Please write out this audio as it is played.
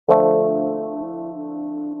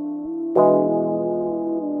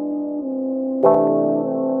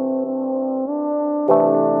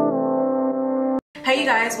Hey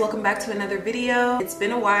guys, welcome back to another video. It's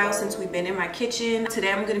been a while since we've been in my kitchen.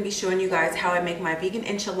 Today I'm going to be showing you guys how I make my vegan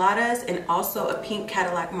enchiladas and also a pink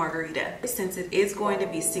Cadillac Margarita. Since it is going to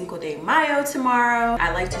be Cinco de Mayo tomorrow,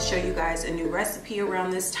 I like to show you guys a new recipe around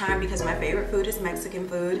this time because my favorite food is Mexican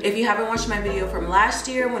food. If you haven't watched my video from last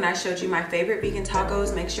year when I showed you my favorite vegan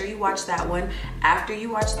tacos, make sure you watch that one after you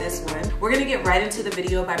watch this one. We're going to get right into the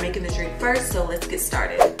video by making the drink first, so let's get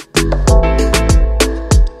started.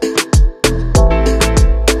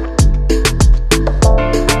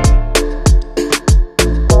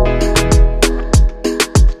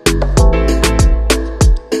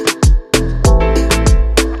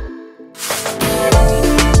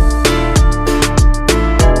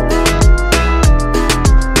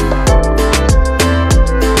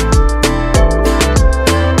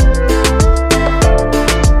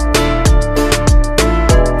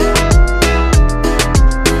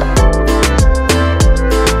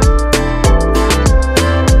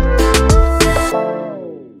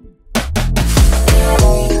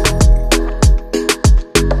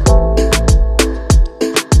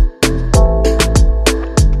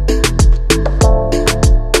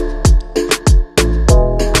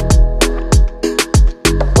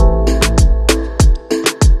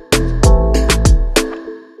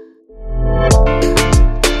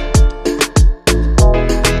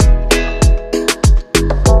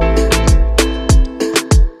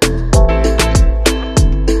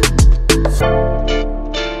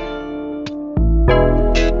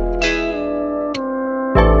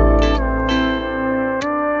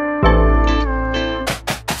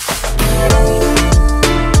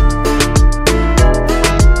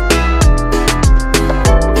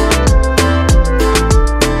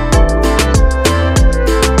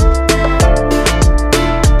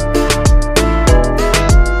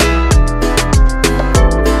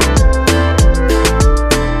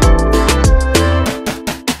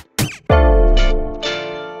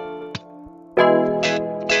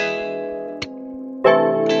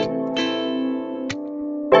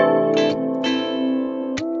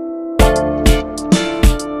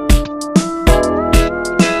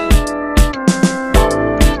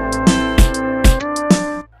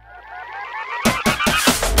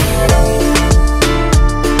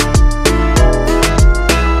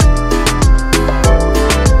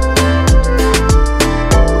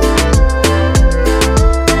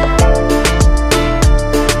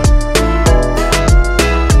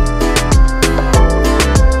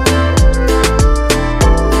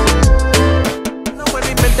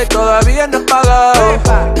 Todavía no he pagado.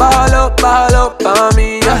 Bájalo, bájalo pa'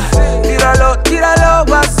 mí, yeah. Tíralo, tíralo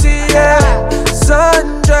así, yeah.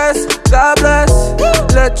 Sundress, God bless.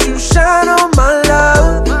 Let you shine on my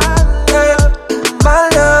love, yeah. My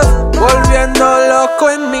love. Volviendo loco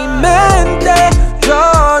en mi mente.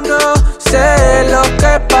 Yo no sé lo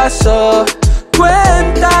que pasó.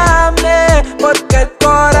 Cuéntame, porque el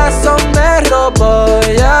corazón me robó,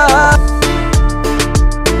 yeah.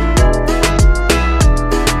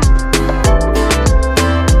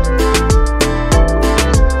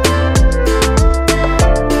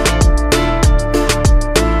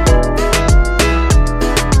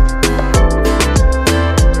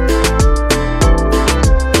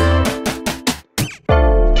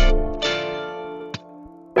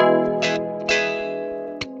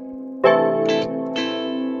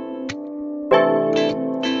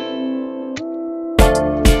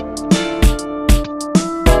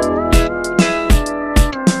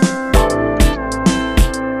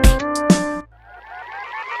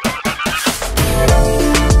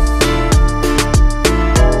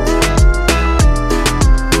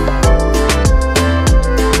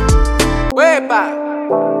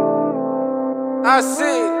 Así,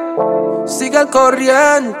 sigue el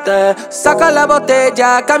corriente, saca la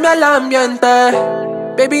botella, cambia el ambiente.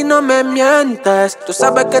 Baby, no me mientes, tú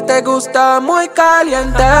sabes que te gusta muy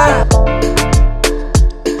caliente.